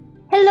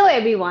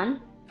everyone.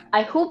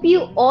 I hope you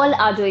all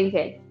are doing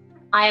well.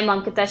 I am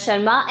Ankita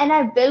Sharma and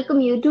I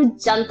welcome you to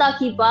Janta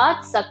Ki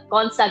Baat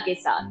Kaunsa Ke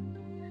Saath.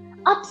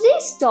 Our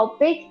today's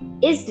topic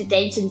is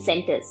detention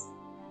centers.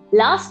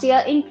 Last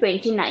year in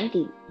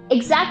 2019,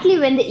 exactly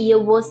when the year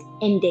was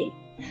ending,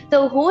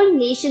 the whole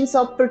nation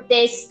saw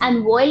protests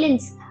and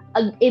violence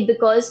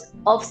because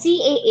of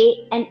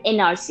CAA and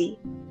NRC.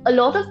 A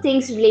lot of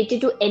things related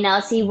to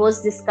NRC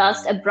was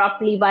discussed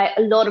abruptly by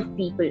a lot of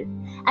people,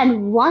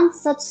 and one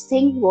such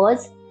thing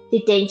was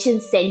detention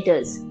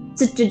centers.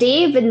 So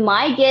today, with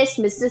my guest,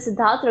 Mr.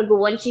 Siddharth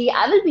Raghuvanshi,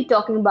 I will be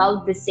talking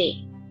about the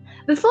same.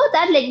 Before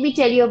that, let me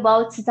tell you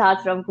about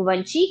Siddharth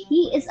Raghuvanshi.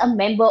 He is a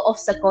member of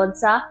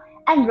SACONSA,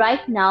 and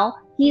right now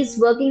he is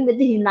working with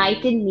the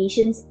United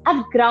Nations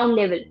at ground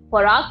level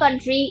for our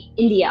country,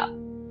 India.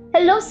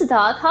 Hello,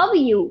 Siddharth. How are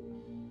you?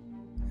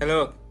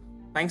 Hello,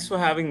 thanks for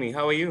having me.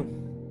 How are you?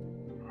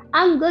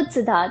 I'm good,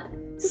 Siddharth.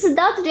 So,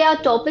 Siddharth, today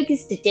our topic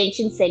is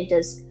detention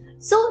centers.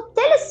 So,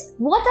 tell us,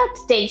 what are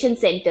detention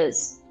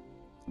centers?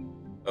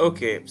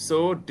 Okay,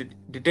 so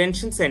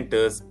detention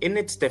centers, in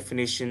its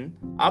definition,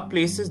 are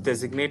places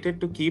designated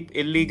to keep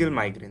illegal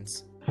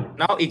migrants.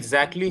 Now,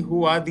 exactly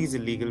who are these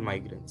illegal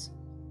migrants?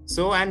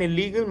 So, an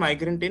illegal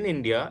migrant in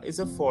India is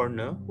a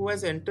foreigner who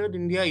has entered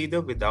India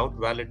either without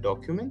valid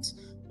documents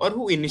or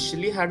who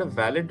initially had a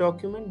valid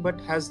document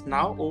but has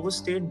now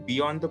overstayed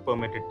beyond the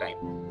permitted time,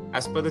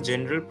 as per the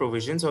general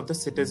provisions of the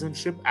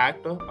Citizenship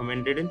Act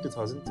amended in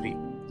 2003.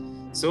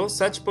 So,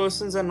 such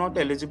persons are not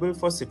eligible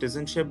for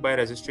citizenship by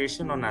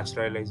registration or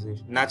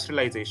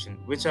naturalization,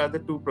 which are the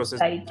two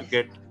processes Right. to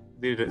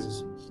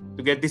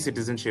get the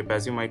citizenship,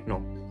 as you might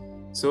know.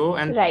 So,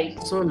 and Right.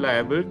 also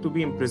liable to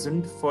be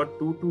imprisoned for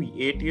 2 to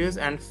 8 years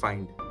and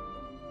fined.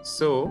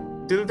 So,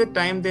 till the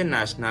time their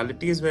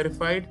nationality is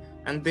verified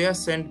and they are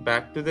sent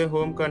back to their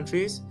home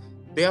countries,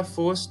 they are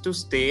forced to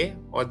stay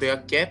or they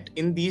are kept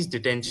in these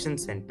detention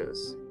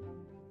centers.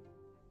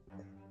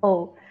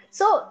 Oh,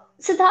 so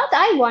Siddharth,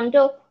 I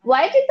wonder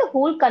why did the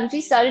whole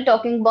country started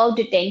talking about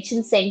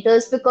detention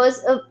centers?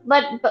 Because,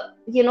 but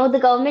the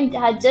government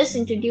had just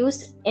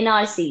introduced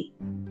NRC.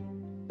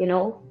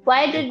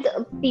 Why did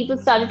the people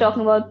started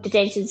talking about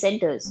detention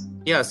centers?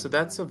 Yeah, so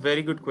that's a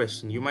very good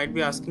question. You might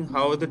be asking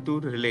how are the two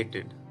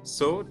related.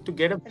 So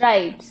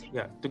Right.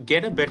 to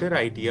get a better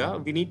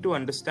idea, we need to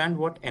understand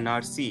what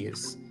NRC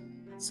is.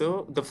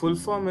 So the full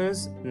form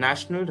is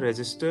National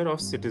Register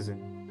of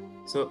Citizen.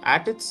 So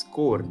at its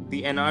core,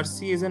 the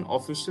NRC is an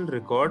official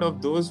record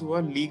of those who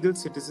are legal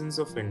citizens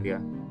of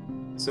India.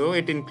 So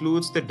it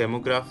includes the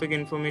demographic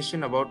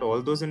information about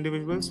all those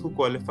individuals who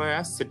qualify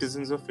as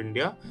citizens of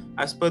India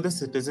as per the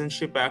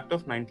Citizenship Act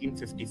of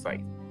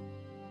 1955.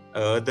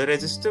 The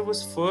register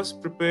was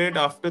first prepared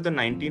after the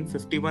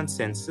 1951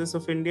 census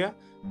of India,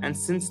 and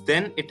since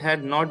then it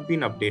had not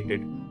been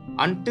updated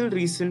until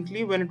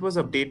recently when it was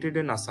updated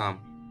in Assam.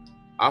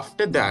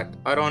 After that,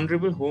 our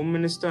Honorable Home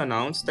Minister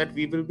announced that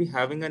we will be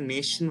having a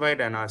nationwide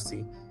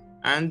NRC,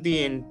 and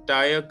the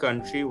entire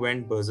country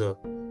went berserk.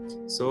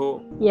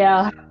 So,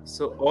 Yeah.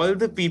 so all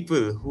the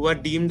people who are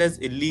deemed as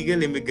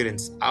illegal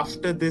immigrants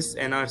after this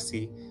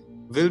NRC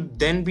will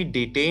then be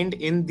detained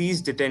in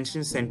these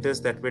detention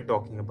centers that we're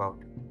talking about.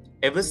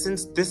 Ever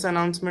since this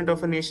announcement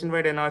of a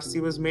nationwide NRC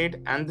was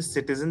made and the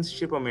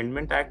Citizenship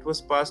Amendment Act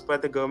was passed by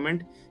the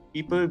government,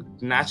 people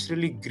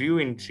naturally grew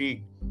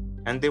intrigued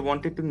and they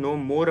wanted to know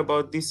more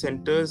about these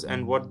centers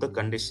and what the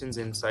conditions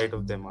inside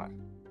of them are.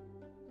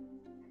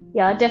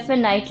 Yeah,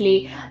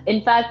 definitely.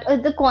 In fact,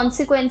 the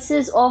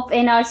consequences of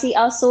NRC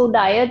are so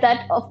dire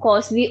that, of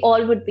course, we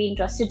all would be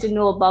interested to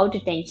know about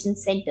detention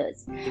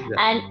centers. Exactly.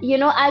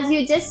 And as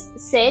you just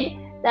said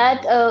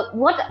that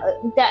what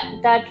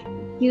that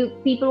you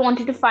people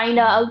wanted to find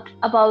out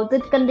about the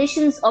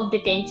conditions of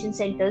detention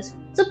centers.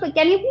 So,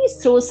 can you please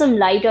throw some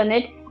light on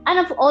it?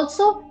 And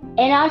also,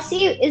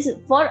 NRC is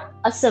for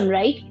Assam,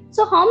 right?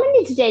 So, how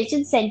many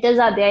detention centers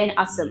are there in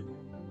Assam?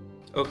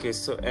 Okay,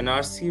 so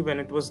NRC, when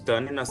it was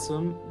done in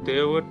Assam,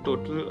 there were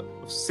total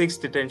of 6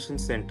 detention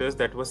centers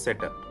that were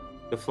set up.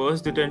 The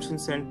first detention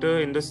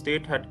center in the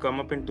state had come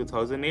up in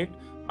 2008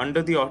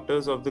 under the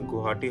orders of the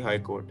Guwahati High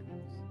Court.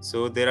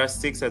 So there are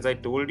 6, as I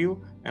told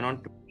you, and on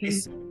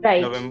 26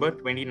 Right. November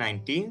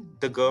 2019,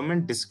 the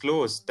government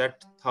disclosed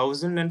that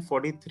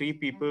 1,043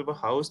 people were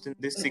housed in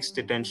these 6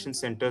 detention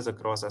centers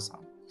across Assam.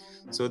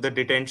 So the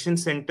detention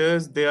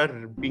centers, they are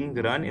being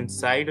run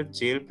inside of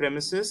jail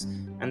premises,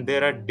 and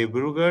there are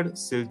Dibrugarh,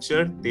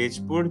 Silchar,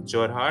 Tejpur,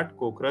 Jorhat,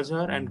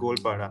 Kokrajhar and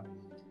Golpada.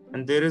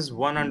 And there is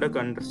one under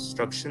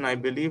construction, I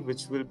believe,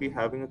 which will be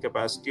having a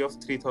capacity of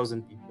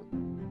 3,000 people.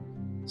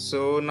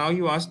 So now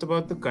you asked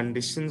about the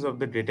conditions of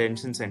the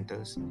detention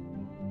centers.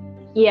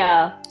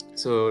 Yeah.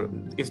 So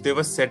if they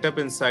were set up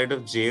inside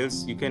of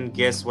jails, you can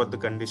guess what the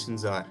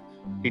conditions are.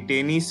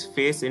 Detainees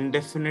face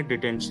indefinite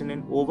detention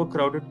in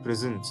overcrowded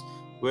prisons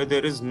where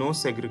there is no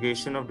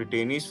segregation of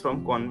detainees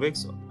from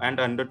convicts and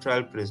under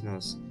trial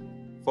prisoners.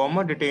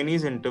 Former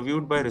detainees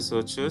interviewed by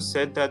researchers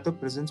said that the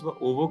prisons were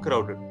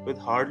overcrowded with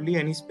hardly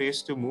any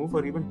space to move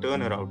or even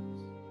turn around.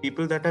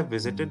 people that have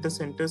visited the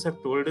centers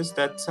have told us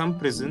that some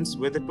prisons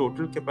where the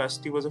total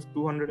capacity was of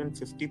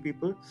 250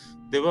 people,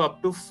 there were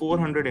up to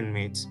 400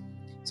 inmates.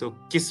 So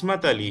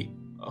Kismat Ali,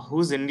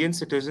 whose Indian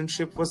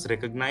citizenship was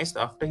recognized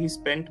after he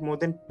spent more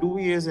than 2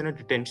 years in a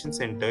detention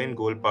center in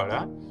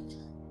Golpada,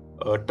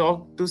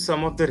 talked to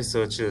some of the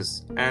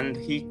researchers, and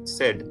he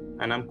said,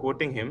 and I'm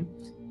quoting him,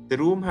 the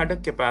room had a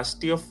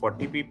capacity of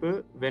 40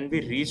 people. When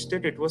we reached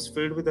it, it was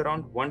filled with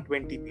around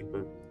 120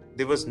 people.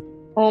 There was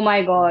Oh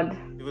my God.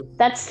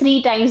 That's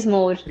 3 times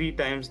more. 3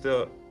 times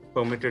the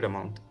permitted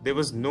amount. There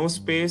was no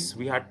space.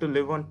 We had to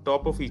live on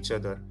top of each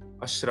other.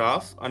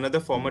 Ashraf, another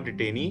former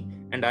detainee,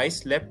 and I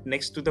slept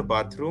next to the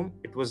bathroom.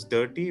 It was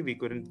dirty. We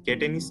couldn't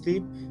get any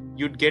sleep.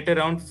 You'd get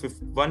around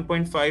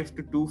 1.5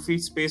 to 2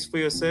 feet space for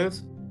yourself.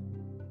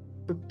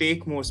 To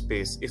take more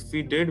space. If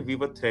we did, we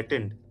were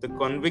threatened. The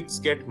convicts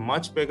get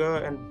much bigger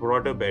and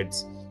broader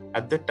beds.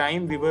 At the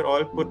time, we were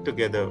all put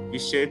together. We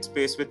shared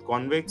space with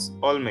convicts,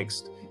 all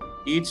mixed.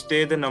 Each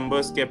day, the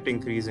numbers kept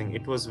increasing.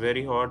 It was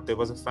very hot. There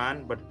was a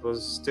fan, but it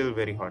was still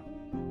very hot.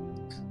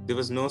 There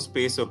was no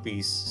space or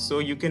peace. So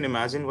you can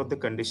imagine what the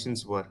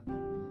conditions were.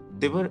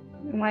 They were.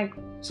 Oh my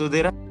God. So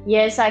there are.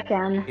 Yes, I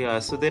can. Yeah,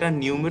 so there are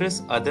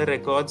numerous other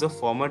records of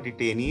former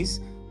detainees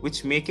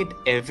which make it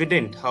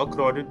evident how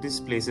crowded these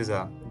places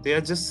are. They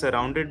are just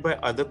surrounded by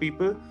other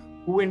people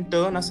who in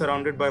turn are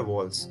surrounded by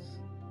walls.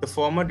 The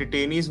former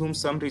detainees whom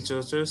some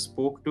researchers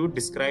spoke to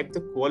described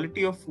the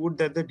quality of food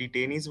that the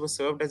detainees were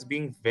served as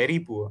being very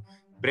poor.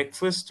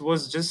 Breakfast would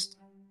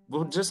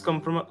just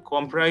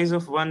comprise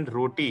of one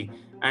roti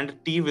and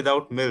tea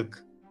without milk.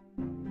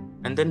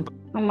 And then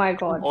Oh my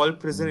God. all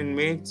prison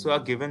inmates are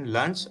given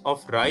lunch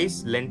of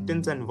rice,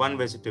 lentils, and one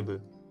vegetable.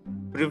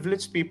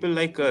 Privileged people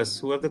like us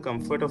who have the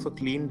comfort of a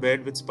clean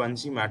bed with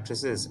spongy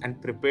mattresses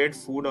and prepared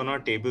food on our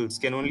tables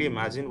can only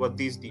imagine what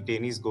these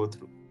detainees go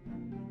through.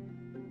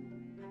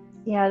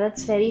 Yeah,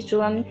 that's very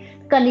true. I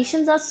mean,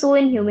 conditions are so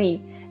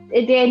inhumane.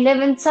 They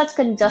live in such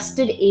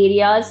congested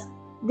areas.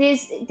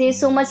 There's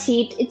so much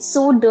heat. It's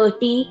so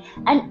dirty,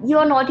 and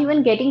you're not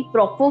even getting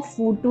proper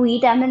food to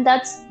eat. I mean,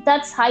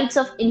 that's heights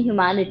of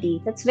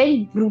inhumanity. That's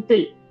very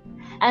brutal.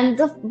 And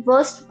the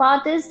worst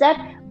part is that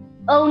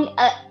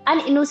an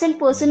innocent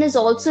person is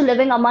also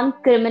living among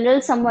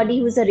criminals. Somebody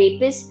who's a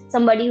rapist,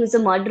 somebody who's a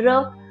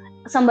murderer,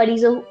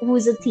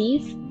 who's a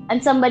thief,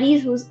 and somebody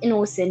who's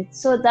innocent.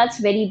 So that's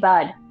very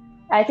bad.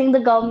 I think the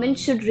government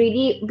should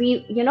really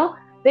be,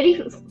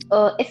 very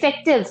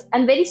effective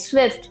and very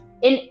swift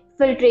in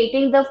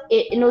filtrating the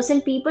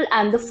innocent people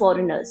and the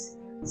foreigners.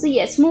 So,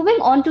 yes, moving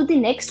on to the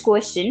next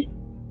question.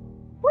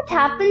 What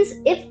happens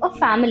if a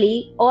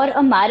family or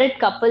a married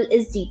couple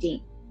is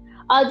detained?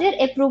 Are there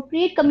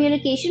appropriate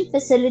communication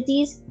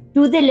facilities?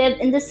 Do they live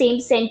in the same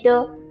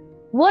center?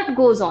 What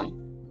goes on?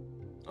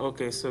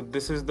 Okay, so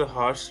this is the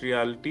harsh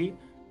reality.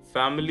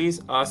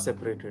 Families are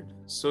separated.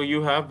 So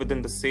you have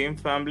within the same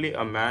family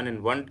a man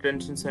in one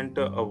detention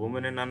center, a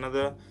woman in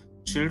another.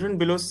 Children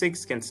below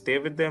 6 can stay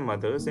with their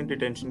mothers in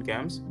detention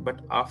camps,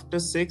 but after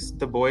 6,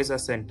 the boys are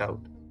sent out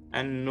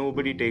and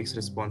nobody takes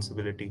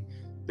responsibility.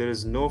 There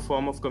is no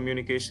form of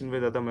communication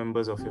with other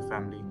members of your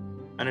family.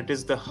 And it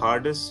is the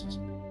hardest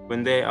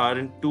when they are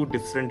in two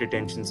different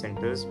detention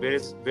centers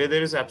where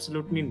there is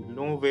absolutely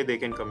no way they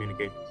can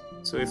communicate.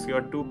 So if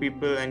you're two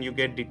people and you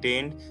get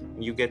detained,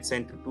 you get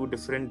sent to two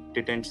different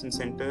detention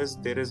centers,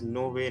 there is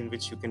no way in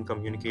which you can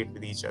communicate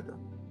with each other.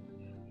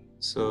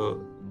 So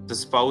the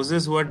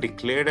spouses who are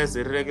declared as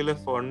irregular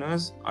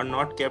foreigners are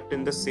not kept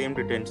in the same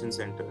detention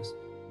centers.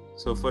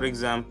 So for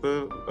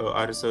example,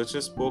 our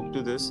researchers spoke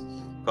to this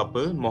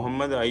couple,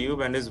 Mohammad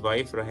Ayub and his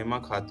wife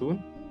Rahima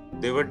Khatun.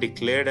 They were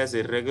declared as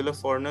irregular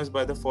foreigners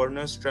by the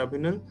Foreigners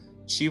Tribunal.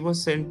 She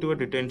was sent to a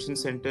detention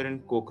center in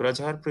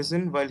Kokrajhar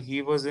prison while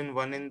he was in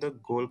one in the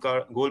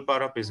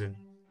Golpara prison.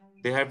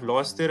 They have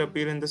lost their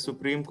appeal in the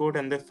Supreme Court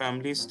and their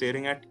family is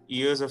staring at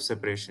years of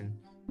separation.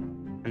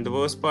 And the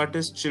worst part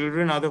is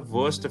children are the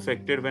worst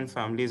affected when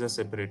families are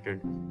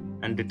separated.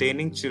 And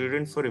detaining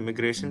children for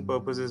immigration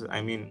purposes,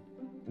 I mean,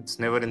 it's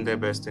never in their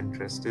best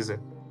interest, is it?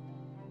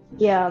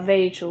 Yeah,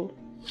 very true.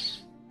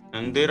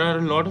 And there are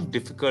a lot of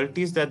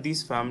difficulties that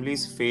these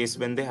families face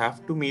when they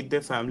have to meet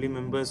their family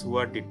members who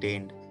are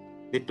detained.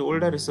 They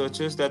told our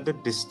researchers that the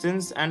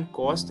distance and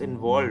cost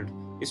involved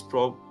is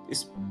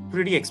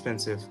pretty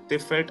expensive. They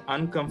felt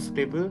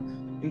uncomfortable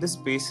in the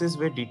spaces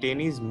where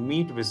detainees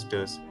meet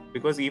visitors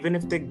because even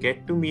if they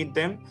get to meet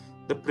them,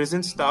 the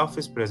prison staff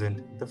is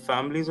present. The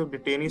families of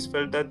detainees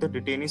felt that the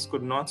detainees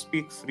could not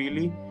speak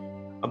freely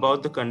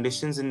about the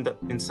conditions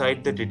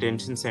inside the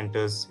detention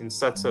centers in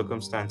such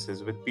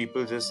circumstances with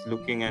people just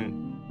looking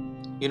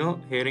and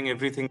hearing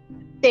everything,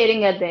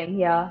 Staring at them,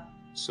 yeah.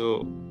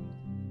 so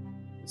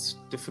it's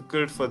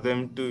difficult for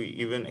them to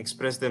even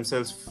express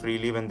themselves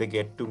freely when they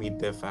get to meet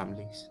their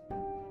families.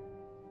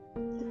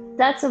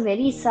 That's a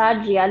very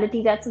sad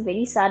reality. That's a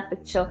very sad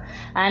picture.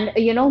 And,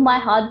 my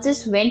heart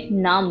just went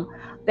numb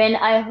when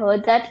I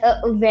heard that,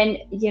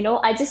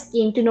 I just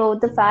came to know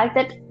the fact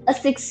that a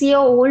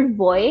 6-year-old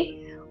boy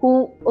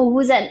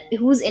who's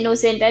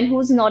innocent and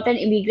who's not an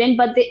immigrant,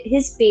 but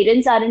his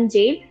parents are in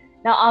jail.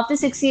 Now, after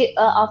 6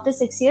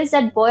 years,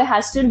 that boy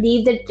has to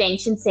leave the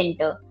detention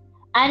center,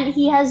 and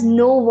he has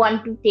no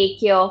one to take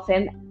care of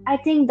him. I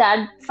think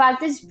that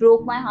fact just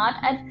broke my heart,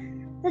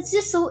 and that's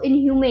just so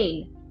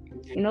inhumane.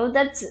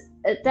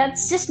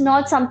 That's just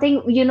not something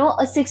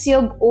a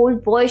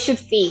 6-year-old boy should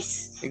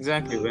face,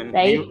 Exactly.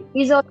 right?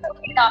 He's also a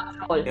kid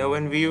after all. Yeah,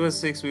 when we were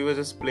 6, we were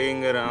just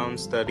playing around,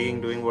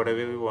 studying, doing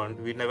whatever we want.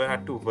 We never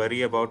had to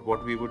worry about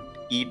what we would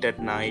eat at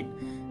night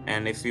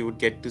and if we would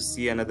get to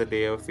see another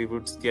day or if we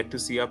would get to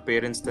see our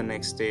parents the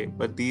next day.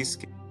 But these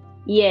kids,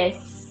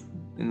 Yes.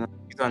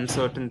 these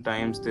uncertain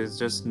times, there's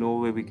just no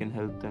way we can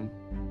help them.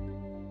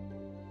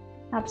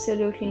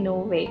 Absolutely no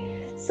way.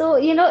 So,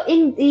 in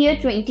the year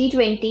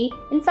 2020,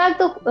 in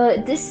fact,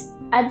 at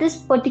this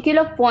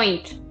particular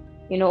point,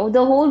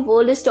 the whole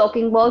world is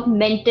talking about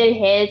mental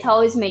health.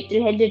 How is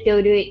mental health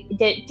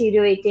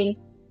deteriorating?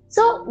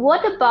 So,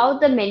 what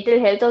about the mental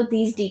health of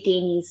these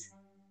detainees?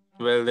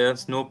 Well,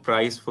 there's no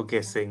prize for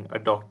guessing. A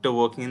doctor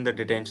working in the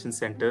detention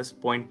centers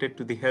pointed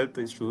to the health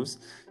issues,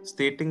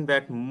 stating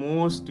that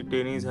most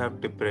detainees have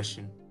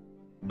depression.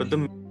 But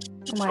the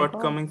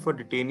shortcoming for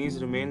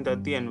detainees remain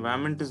that the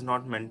environment is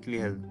not mentally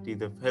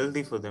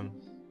healthy for them.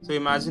 So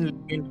imagine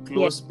living in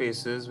closed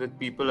spaces with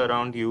people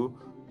around you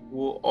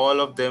who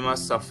all of them are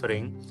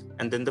suffering,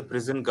 and then the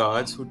prison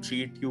guards who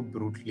treat you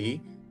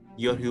brutally.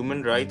 Your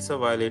human rights are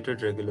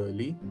violated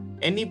regularly.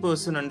 Any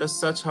person under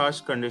such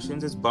harsh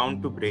conditions is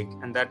bound to break,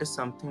 and that is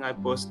something I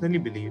personally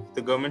believe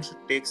the government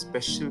should take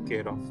special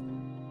care of.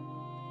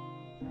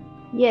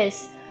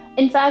 Yes.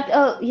 In fact,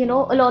 a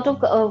lot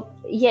of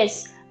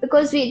yes,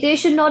 because there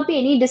should not be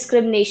any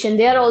discrimination.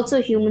 They are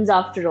also humans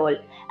after all.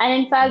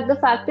 And in fact, the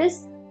fact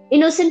is,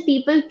 innocent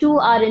people too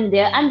are in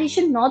there, and they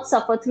should not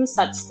suffer through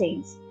such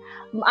things.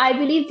 I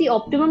believe the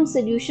optimum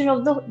solution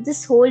of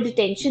this whole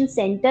detention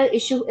center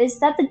issue is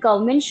that the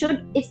government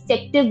should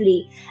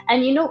effectively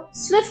and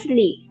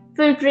swiftly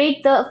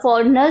filtrate the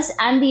foreigners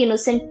and the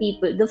innocent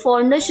people. The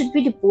foreigners should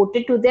be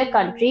deported to their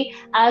country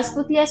as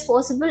quickly as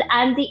possible,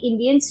 and the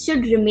Indians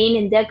should remain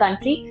in their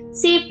country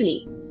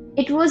safely.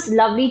 It was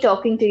lovely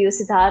talking to you,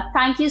 Siddharth.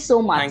 Thank you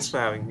so much. Thanks for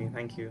having me.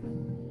 Thank you.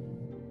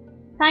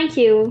 Thank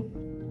you.